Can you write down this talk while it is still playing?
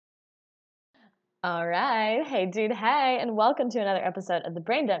All right. Hey, dude. Hey, and welcome to another episode of the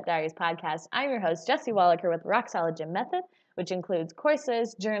Brain Dump Diaries podcast. I'm your host, Jesse Wallaker with Rock Solid Gym Method, which includes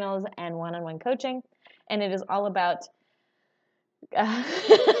courses, journals, and one-on-one coaching. And it is all about.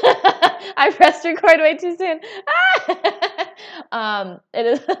 I pressed record way too soon. It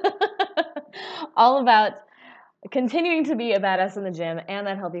is all about continuing to be a badass in the gym and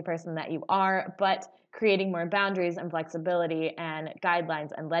that healthy person that you are, but creating more boundaries and flexibility and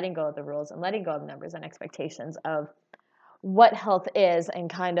guidelines and letting go of the rules and letting go of numbers and expectations of what health is and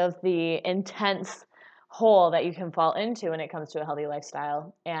kind of the intense hole that you can fall into when it comes to a healthy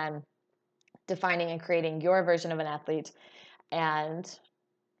lifestyle and defining and creating your version of an athlete and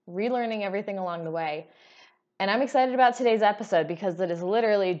relearning everything along the way. And I'm excited about today's episode because it is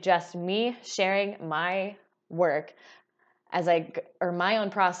literally just me sharing my work or my own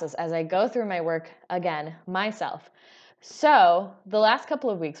process as I go through my work again, myself. So the last couple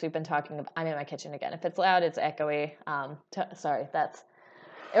of weeks we've been talking about, I'm in my kitchen again. If it's loud, it's echoey. Sorry,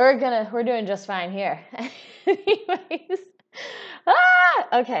 we're doing just fine here. Anyways,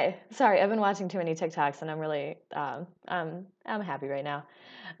 okay. Sorry, I've been watching too many TikToks and I'm really, I'm happy right now.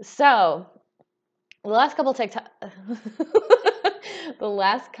 So the last couple the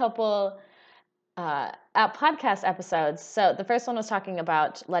last couple podcast episodes. So the first one was talking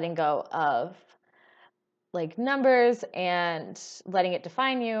about letting go of like numbers and letting it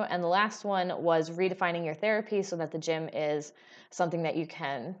define you. And the last one was redefining your therapy so that the gym is something that you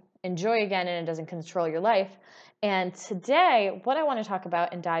can enjoy again and it doesn't control your life. And today, what I want to talk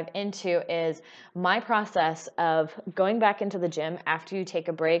about and dive into is my process of going back into the gym after you take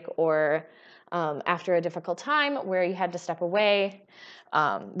a break or after a difficult time where you had to step away,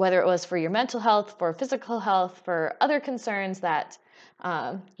 whether it was for your mental health, for physical health, for other concerns that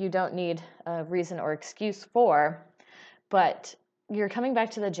you don't need a reason or excuse for, but you're coming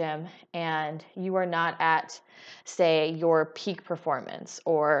back to the gym and you are not at, say, your peak performance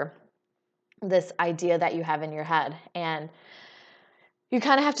or this idea that you have in your head. And you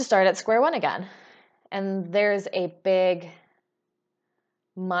kind of have to start at square one again. And there's a big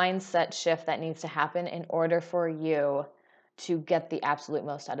mindset shift that needs to happen in order for you to get the absolute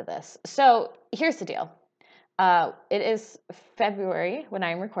most out of this. So here's the deal. It is February when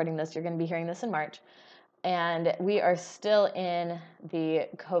I'm recording this. You're going to be hearing this in March. And we are still in the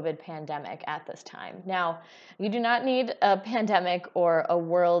COVID pandemic at this time. Now, you do not need a pandemic or a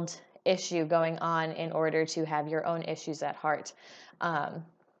world issue going on in order to have your own issues at heart.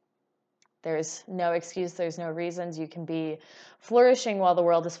 There's no excuse, there's no reasons. You can be flourishing while the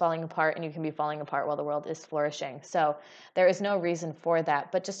world is falling apart, and you can be falling apart while the world is flourishing. So there is no reason for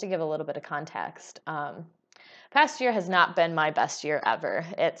that. But just to give a little bit of context, past year has not been my best year ever.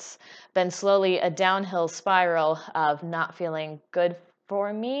 It's been slowly a downhill spiral of not feeling good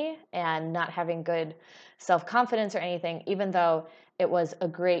for me and not having good self-confidence or anything, even though it was a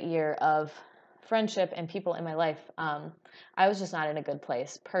great year of friendship and people in my life. I was just not in a good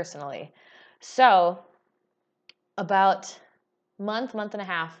place personally. So about month and a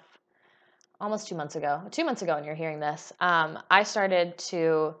half, almost 2 months ago when you're hearing this, I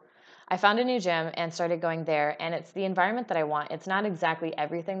found a new gym and started going there, and it's the environment that I want. It's not exactly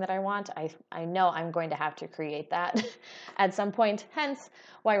everything that I want. I know I'm going to have to create that at some point, hence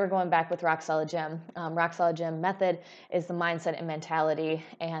why we're going back with Rock Solid Gym. Rock Solid Gym Method is the mindset and mentality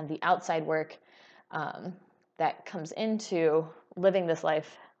and the outside work that comes into living this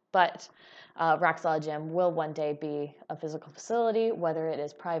life, but Rock Solid Gym will one day be a physical facility, whether it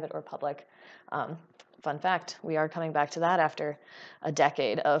is private or public. Fun fact, we are coming back to that after a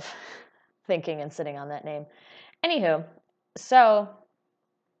decade of thinking and sitting on that name. Anywho, so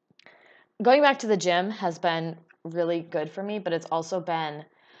going back to the gym has been really good for me, but it's also been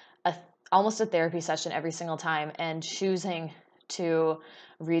almost a therapy session every single time and choosing to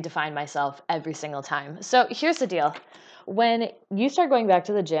redefine myself every single time. So here's the deal. When you start going back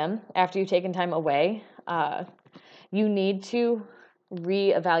to the gym after you've taken time away, you need to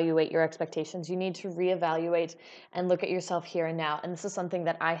reevaluate your expectations. You need to reevaluate and look at yourself here and now. And this is something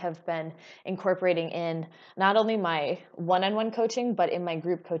that I have been incorporating in not only my one-on-one coaching, but in my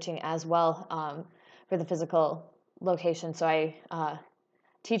group coaching as well for the physical location. So I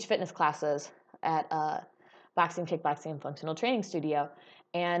teach fitness classes at a boxing, kickboxing, and functional training studio.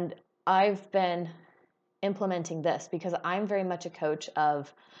 And I've been implementing this because I'm very much a coach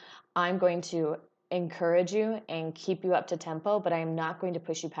of I'm going to encourage you and keep you up to tempo, but I am not going to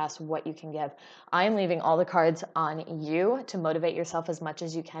push you past what you can give. I am leaving all the cards on you to motivate yourself as much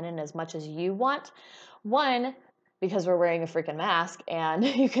as you can and as much as you want. One, because we're wearing a freaking mask and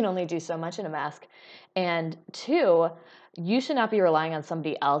you can only do so much in a mask. And two, you should not be relying on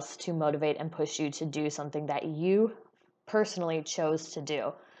somebody else to motivate and push you to do something that you personally chose to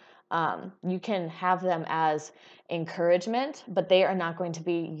do. You can have them as encouragement, but they are not going to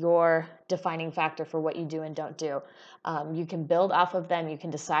be your defining factor for what you do and don't do. You can build off of them. You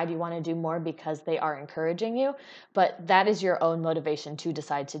can decide you want to do more because they are encouraging you, but that is your own motivation to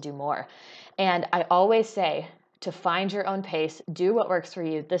decide to do more. And I always say, to find your own pace, do what works for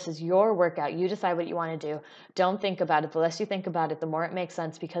you. This is your workout. You decide what you want to do. Don't think about it. The less you think about it, the more it makes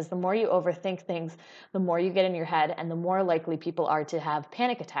sense, because the more you overthink things, the more you get in your head, and the more likely people are to have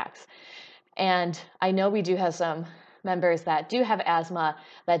panic attacks. And I know we do have some members that do have asthma,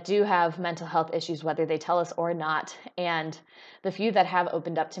 that do have mental health issues, whether they tell us or not. And the few that have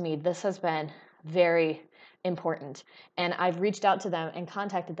opened up to me, this has been very important. And I've reached out to them and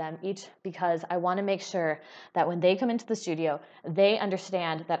contacted them each because I want to make sure that when they come into the studio, they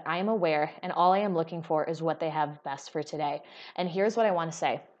understand that I am aware and all I am looking for is what they have best for today. And here's what I want to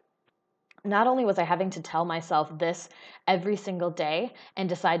say. Not only was I having to tell myself this every single day and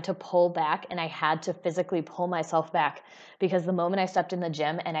decide to pull back, and I had to physically pull myself back, because the moment I stepped in the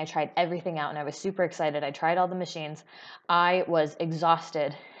gym and I tried everything out and I was super excited, I tried all the machines, I was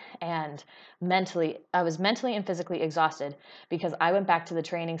exhausted, and I was mentally and physically exhausted because I went back to the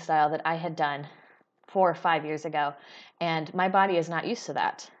training style that I had done 4 or 5 years ago, and my body is not used to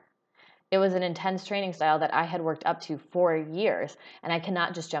that. It was an intense training style that I had worked up to for years, and I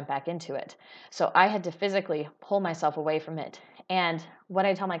cannot just jump back into it. So I had to physically pull myself away from it. And what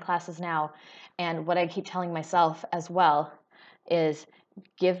I tell my classes now, and what I keep telling myself as well, is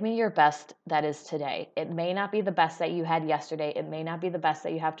give me your best that is today. It may not be the best that you had yesterday. It may not be the best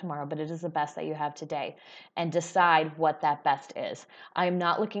that you have tomorrow, but it is the best that you have today. And decide what that best is. I am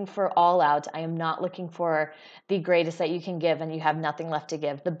not looking for all out. I am not looking for the greatest that you can give and you have nothing left to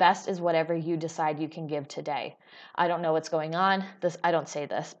give. The best is whatever you decide you can give today. I don't know what's going on. I don't say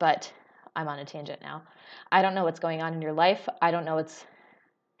this, but I'm on a tangent now. I don't know what's going on in your life. I don't know what's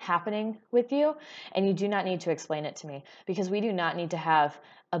happening with you, and you do not need to explain it to me, because we do not need to have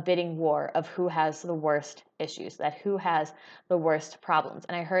a bidding war of who has the worst issues, that who has the worst problems.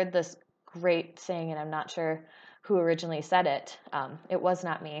 And I heard this great saying, and I'm not sure who originally said it. It was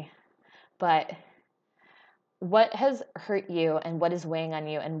not me, but what has hurt you and what is weighing on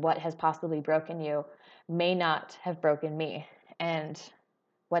you and what has possibly broken you may not have broken me. And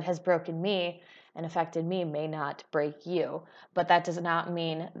what has broken me and affected me may not break you, but that does not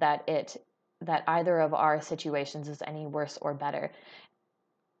mean that either of our situations is any worse or better.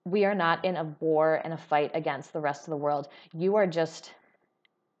 We are not in a war and a fight against the rest of the world. You are just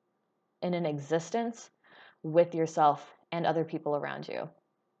in an existence with yourself and other people around you.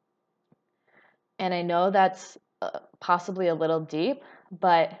 And I know that's possibly a little deep,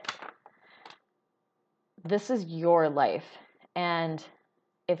 but this is your life. And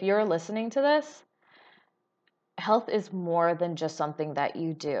if you're listening to this, health is more than just something that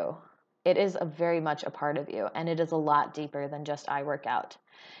you do. It is very much a part of you, and it is a lot deeper than just I work out.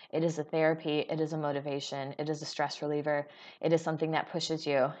 It is a therapy, it is a motivation, it is a stress reliever, it is something that pushes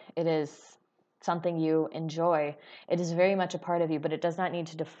you, it is something you enjoy. It is very much a part of you, but it does not need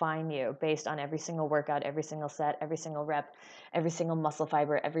to define you based on every single workout, every single set, every single rep, every single muscle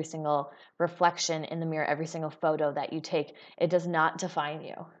fiber, every single reflection in the mirror, every single photo that you take. It does not define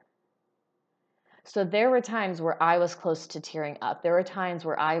you. So there were times where I was close to tearing up. There were times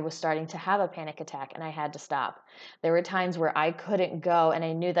where I was starting to have a panic attack and I had to stop. There were times where I couldn't go and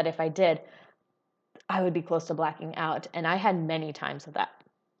I knew that if I did, I would be close to blacking out. And I had many times of that.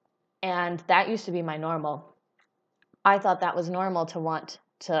 And that used to be my normal. I thought that was normal to want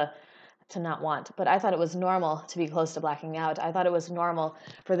to not want, but I thought it was normal to be close to blacking out. I thought it was normal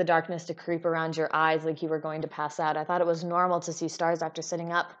for the darkness to creep around your eyes like you were going to pass out. I thought it was normal to see stars after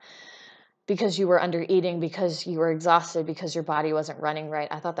sitting up because you were under eating, because you were exhausted, because your body wasn't running right.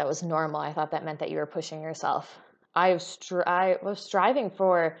 I thought that was normal. I thought that meant that you were pushing yourself. I was striving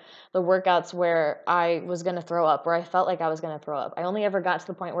for the workouts where I was going to throw up, where I felt like I was going to throw up. I only ever got to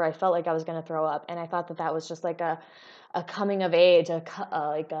the point where I felt like I was going to throw up, and I thought that was just like a coming of age,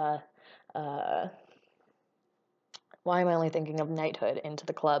 why am I only thinking of knighthood into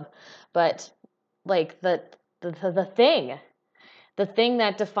the club? But like the thing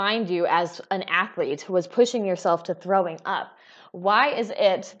that defined you as an athlete was pushing yourself to throwing up. Why is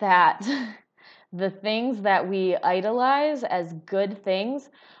it that the things that we idolize as good things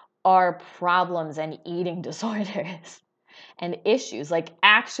are problems and eating disorders? and issues, like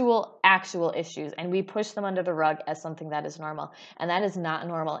actual issues, and we push them under the rug as something that is normal. And that is not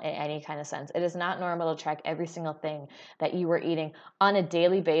normal in any kind of sense. It is not normal to track every single thing that you are eating on a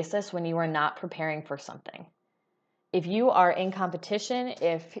daily basis when you are not preparing for something. If you are in competition,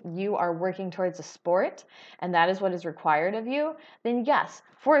 if you are working towards a sport, and that is what is required of you, then yes,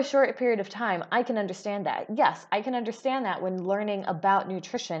 for a short period of time, I can understand that. Yes, I can understand that when learning about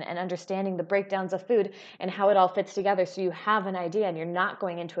nutrition and understanding the breakdowns of food and how it all fits together so you have an idea and you're not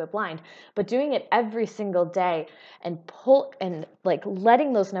going into it blind. But doing it every single day and like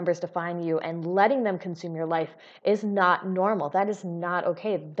letting those numbers define you and letting them consume your life is not normal. That is not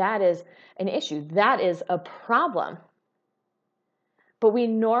okay. That is an issue. That is a problem. But we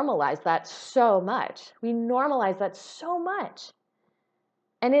normalize that so much. We normalize that so much.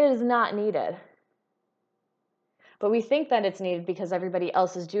 And it is not needed. But we think that it's needed because everybody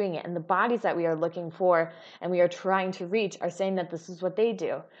else is doing it. And the bodies that we are looking for and we are trying to reach are saying that this is what they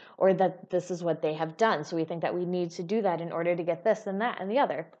do or that this is what they have done. So we think that we need to do that in order to get this and that and the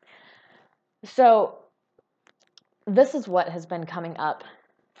other. So this is what has been coming up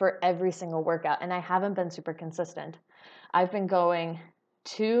for every single workout. And I haven't been super consistent. I've been going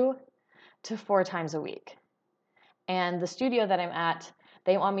 2 to 4 times a week. And the studio that I'm at,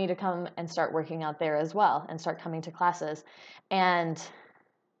 they want me to come and start working out there as well and start coming to classes. And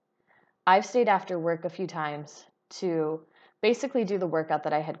I've stayed after work a few times to basically do the workout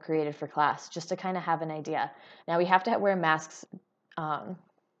that I had created for class, just to kind of have an idea. Now we have to wear masks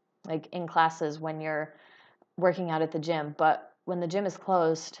like in classes when you're working out at the gym, but when the gym is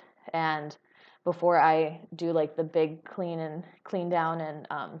closed and before I do like the big clean down and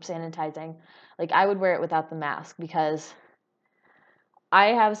sanitizing, like I would wear it without the mask because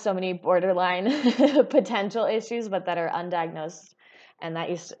I have so many borderline potential issues, but that are undiagnosed. And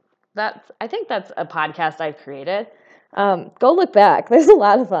I think that's a podcast I've created. Go look back. There's a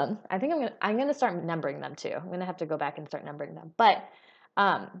lot of them. I think I'm gonna start numbering them too. I'm gonna have to go back and start numbering them. But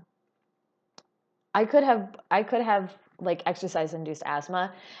I could have like exercise induced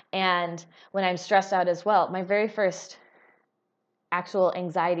asthma, and when I'm stressed out as well, my very first actual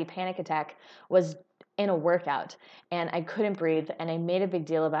anxiety panic attack was in a workout, and I couldn't breathe, and I made a big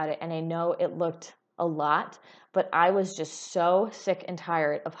deal about it, and I know it looked a lot, but I was just so sick and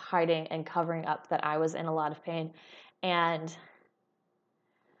tired of hiding and covering up that I was in a lot of pain. And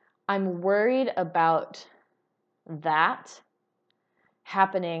I'm worried about that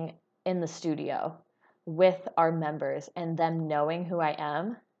happening in the studio with our members and them knowing who I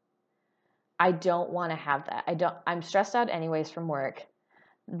am. I don't want to have that. I'm stressed out anyways from work.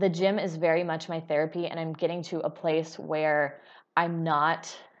 The gym is very much my therapy, and I'm getting to a place where I'm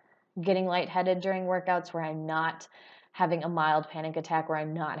not getting lightheaded during workouts, where I'm not having a mild panic attack, where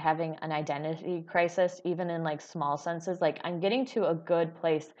I'm not having an identity crisis, even in like small senses. Like I'm getting to a good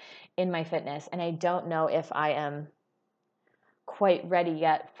place in my fitness, and I don't know if I am quite ready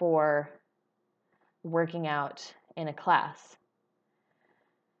yet for working out in a class,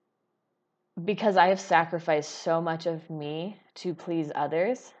 because I have sacrificed so much of me to please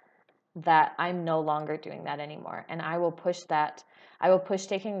others that I'm no longer doing that anymore. And I will push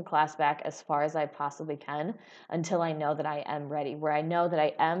taking a class back as far as I possibly can until I know that I am ready, where I know that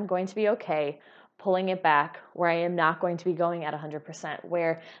I am going to be okay pulling it back, where I am not going to be going at 100%,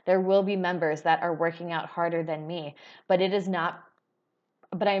 where there will be members that are working out harder than me, but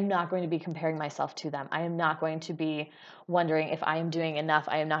I am not going to be comparing myself to them. I am not going to be wondering if I am doing enough.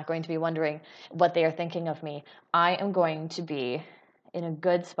 I am not going to be wondering what they are thinking of me. I am going to be in a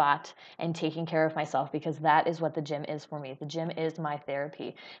good spot and taking care of myself, because that is what the gym is for me. The gym is my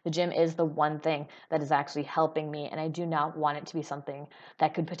therapy. The gym is the one thing that is actually helping me, and I do not want it to be something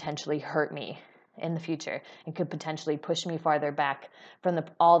that could potentially hurt me in the future and could potentially push me farther back from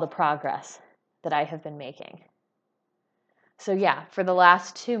all the progress that I have been making. So yeah, for the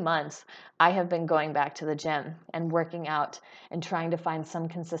last 2 months, I have been going back to the gym and working out and trying to find some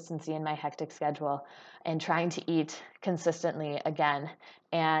consistency in my hectic schedule and trying to eat consistently again.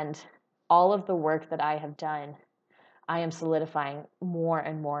 And all of the work that I have done, I am solidifying more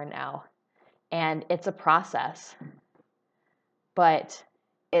and more now. And it's a process, but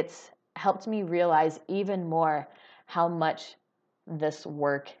it's helped me realize even more how important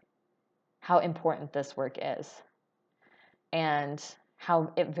this work is, and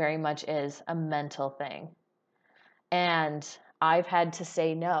how it very much is a mental thing. And I've had to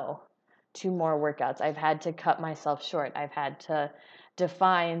say no to more workouts. I've had to cut myself short. I've had to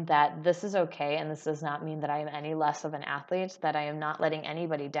define that this is okay, and this does not mean that I am any less of an athlete, that I am not letting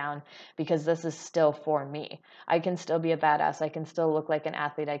anybody down, because this is still for me. I can still be a badass. I can still look like an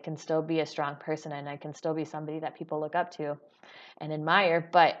athlete. I can still be a strong person, and I can still be somebody that people look up to and admire,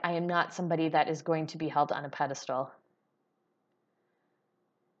 but I am not somebody that is going to be held on a pedestal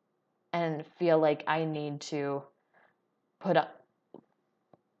and feel like I need to put up,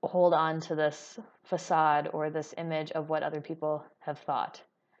 hold on to this facade or this image of what other people have thought.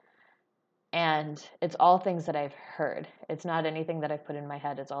 And it's all things that I've heard. It's not anything that I've put in my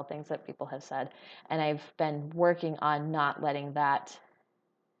head. It's all things that people have said. And I've been working on not letting that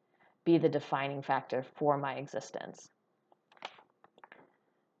be the defining factor for my existence.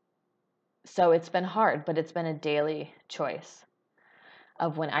 So it's been hard, but it's been a daily choice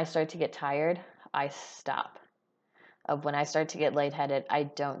of when I start to get tired, I stop. Of when I start to get lightheaded, I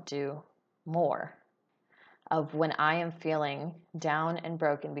don't do more. Of when I am feeling down and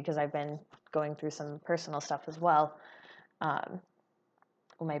broken, because I've been going through some personal stuff as well,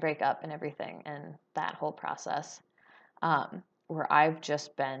 my breakup and everything, and that whole process, where I've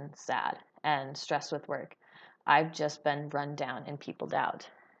just been sad and stressed with work. I've just been run down and peopled out.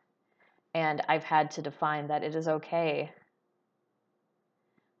 And I've had to define that it is okay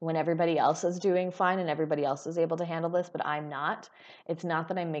when everybody else is doing fine and everybody else is able to handle this, but I'm not. It's not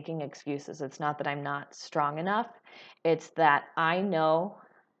that I'm making excuses. It's not that I'm not strong enough. It's that I know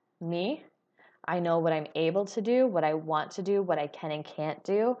me. I know what I'm able to do, what I want to do, what I can and can't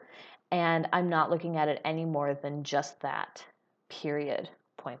do. And I'm not looking at it any more than just that, period,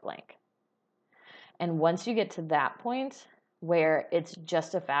 point blank. And once you get to that point where it's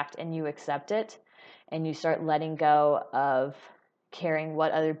just a fact and you accept it and you start letting go of caring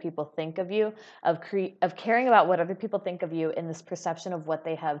what other people think of you, of caring about what other people think of you in this perception of what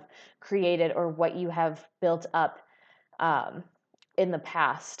they have created or what you have built up in the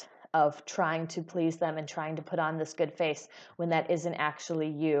past, of trying to please them and trying to put on this good face when that isn't actually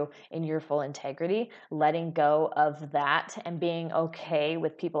you in your full integrity, letting go of that and being okay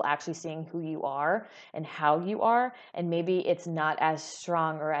with people actually seeing who you are and how you are. And maybe it's not as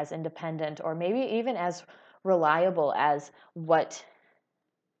strong or as independent or maybe even as reliable as what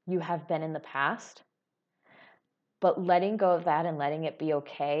you have been in the past. But letting go of that and letting it be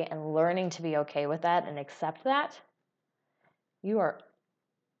okay and learning to be okay with that and accept that, you are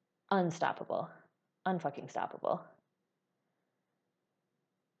unstoppable, unfucking stoppable.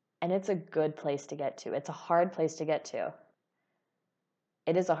 And it's a good place to get to. It's a hard place to get to.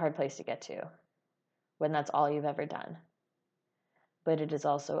 It is a hard place to get to when that's all you've ever done. But it is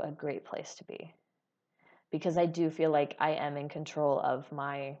also a great place to be, because I do feel like I am in control of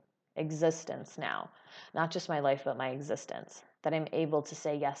my existence now, not just my life, but my existence, that I'm able to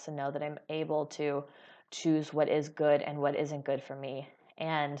say yes and no, that I'm able to choose what is good and what isn't good for me.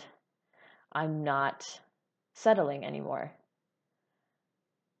 And I'm not settling anymore.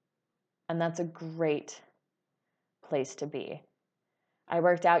 And that's a great place to be. I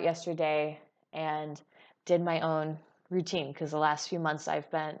worked out yesterday and did my own routine because the last few months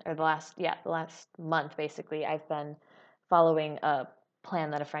the last month basically, I've been following a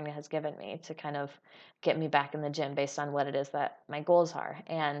plan that a friend has given me to kind of get me back in the gym based on what it is that my goals are.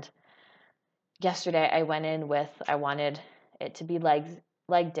 And yesterday I went in with, I wanted it to be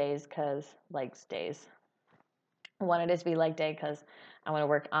leg days because legs days. I wanted it to be leg day because I want to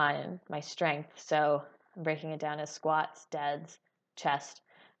work on my strength. So I'm breaking it down as squats, deads, chest,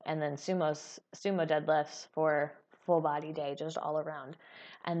 and then sumo deadlifts for full body day, just all around.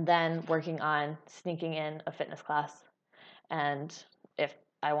 And then working on sneaking in a fitness class. And if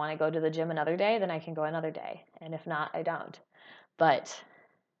I want to go to the gym another day, then I can go another day. And if not, I don't. But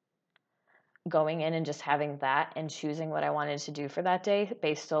going in and just having that and choosing what I wanted to do for that day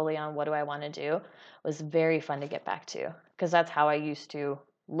based solely on what do I want to do was very fun to get back to, because that's how I used to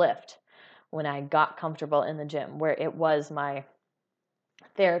lift when I got comfortable in the gym, where it was my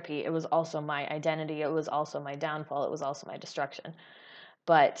therapy, it was also my identity, it was also my downfall, it was also my destruction.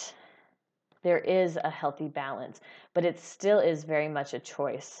 But there is a healthy balance, but it still is very much a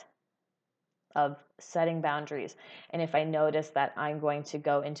choice of setting boundaries. And if I notice that I'm going to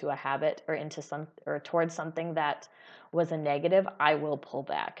go into a habit or towards something that was a negative, I will pull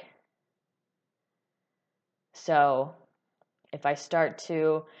back. So if I start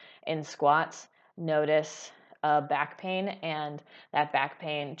to, in squats, notice back pain, and that back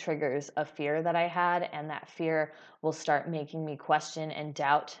pain triggers a fear that I had, and that fear will start making me question and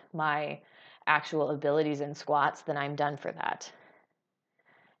doubt my actual abilities in squats, then I'm done for that.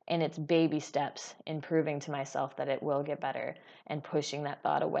 And it's baby steps in proving to myself that it will get better and pushing that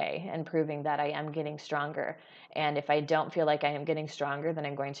thought away and proving that I am getting stronger. And if I don't feel like I am getting stronger, then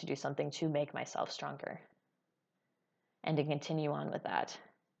I'm going to do something to make myself stronger and to continue on with that.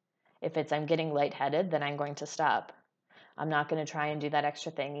 If it's I'm getting lightheaded, then I'm going to stop. I'm not going to try and do that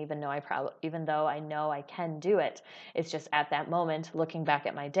extra thing, even though I know I can do it. It's just at that moment, looking back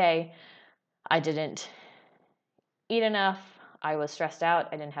at my day, I didn't eat enough. I was stressed out.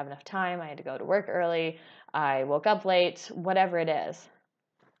 I didn't have enough time. I had to go to work early. I woke up late, whatever it is.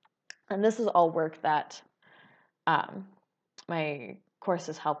 And this is all work that my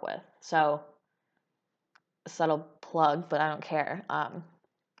courses help with. So, subtle plug, but I don't care.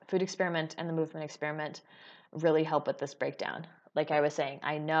 Food experiment and the movement experiment really help with this breakdown. Like I was saying,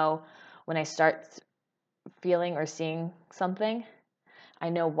 I know when I start feeling or seeing something, I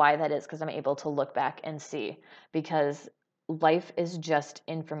know why that is because I'm able to look back and see, because life is just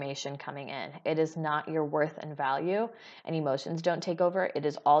information coming in. It is not your worth and value, and emotions don't take over. It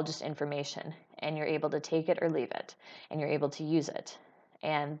is all just information, and you're able to take it or leave it, and you're able to use it.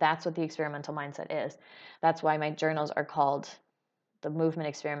 And that's what the experimental mindset is. That's why my journals are called the movement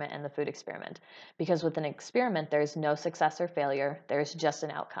experiment and the food experiment. Because with an experiment, there's no success or failure, there's just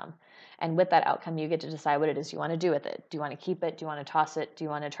an outcome. And with that outcome, you get to decide what it is you want to do with it. Do you want to keep it? Do you want to toss it? Do you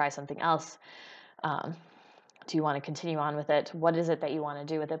want to try something else? Do you want to continue on with it? What is it that you want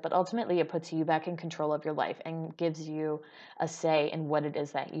to do with it? But ultimately, it puts you back in control of your life and gives you a say in what it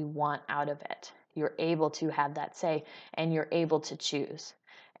is that you want out of it. You're able to have that say and you're able to choose.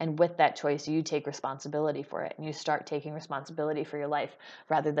 And with that choice, you take responsibility for it and you start taking responsibility for your life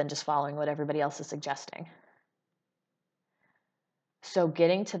rather than just following what everybody else is suggesting. So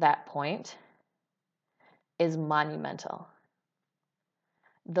getting to that point is monumental.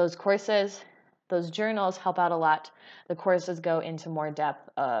 Those courses, those journals help out a lot. The courses go into more depth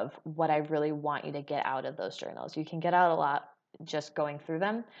of what I really want you to get out of those journals. You can get out a lot just going through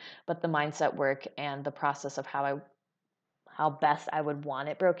them, but the mindset work and the process of how best I would want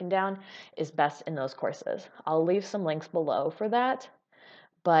it broken down is best in those courses. I'll leave some links below for that,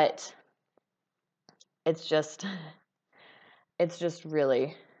 but it's just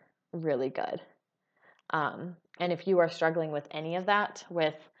really, really good. And if you are struggling with any of that,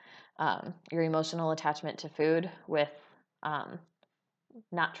 with your emotional attachment to food, with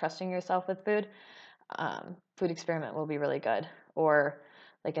not trusting yourself with food, food experiment will be really good. Or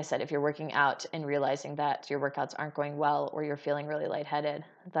like I said, if you're working out and realizing that your workouts aren't going well or you're feeling really lightheaded,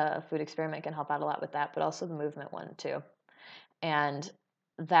 the food experiment can help out a lot with that, but also the movement one too. And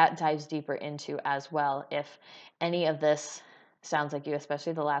that dives deeper into as well. If any of this sounds like you,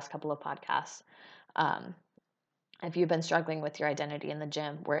 especially the last couple of podcasts, if you've been struggling with your identity in the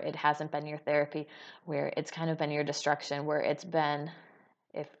gym, where it hasn't been your therapy, where it's kind of been your destruction, where it's been,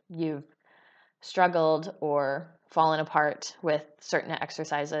 if you've struggled or fallen apart with certain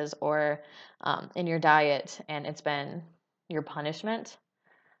exercises or in your diet and it's been your punishment,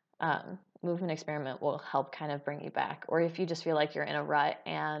 movement experiment will help kind of bring you back. Or if you just feel like you're in a rut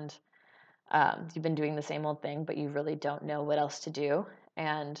and you've been doing the same old thing, but you really don't know what else to do,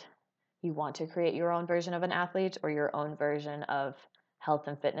 and you want to create your own version of an athlete or your own version of health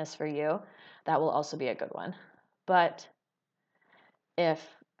and fitness for you, that will also be a good one. But if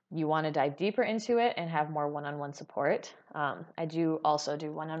you want to dive deeper into it and have more one-on-one support, I do also do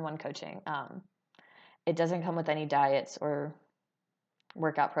one-on-one coaching. It doesn't come with any diets or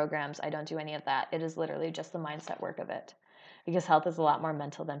workout programs. I don't do any of that. It is literally just the mindset work of it, because health is a lot more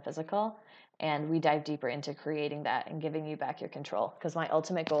mental than physical. And we dive deeper into creating that and giving you back your control. Because my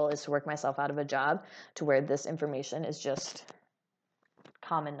ultimate goal is to work myself out of a job to where this information is just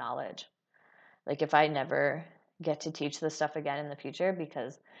common knowledge. Like if I never get to teach this stuff again in the future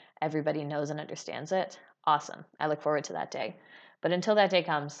because everybody knows and understands it, awesome. I look forward to that day. But until that day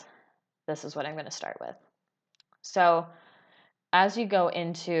comes, this is what I'm going to start with. So as you go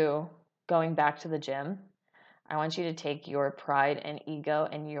into going back to the gym, I want you to take your pride and ego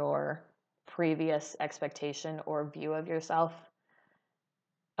and your previous expectation or view of yourself,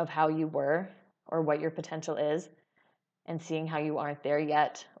 of how you were or what your potential is, and seeing how you aren't there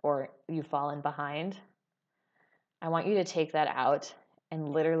yet or you've fallen behind. I want you to take that out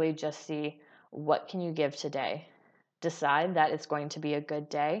and literally just see, what can you give today? Decide that it's going to be a good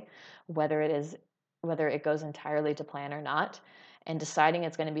day, whether it goes entirely to plan or not. And deciding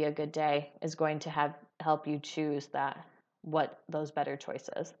it's going to be a good day is going to help you choose those better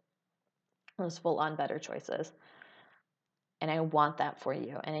choices, those full-on better choices. And I want that for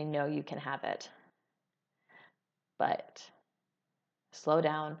you, and I know you can have it. But slow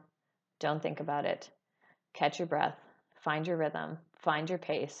down, don't think about it, catch your breath, find your rhythm, find your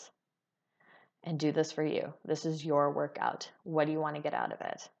pace, and do this for you. This is your workout. What do you want to get out of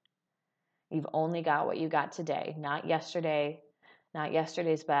it? You've only got what you got today, not yesterday, not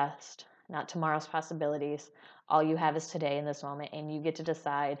yesterday's best, not tomorrow's possibilities. All you have is today in this moment, and you get to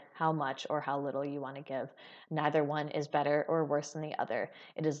decide how much or how little you want to give. Neither one is better or worse than the other.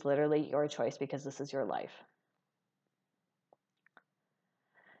 It is literally your choice because this is your life.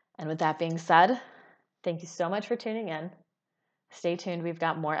 And with that being said, thank you so much for tuning in. Stay tuned. We've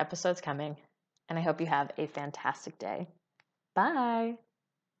got more episodes coming, and I hope you have a fantastic day. Bye.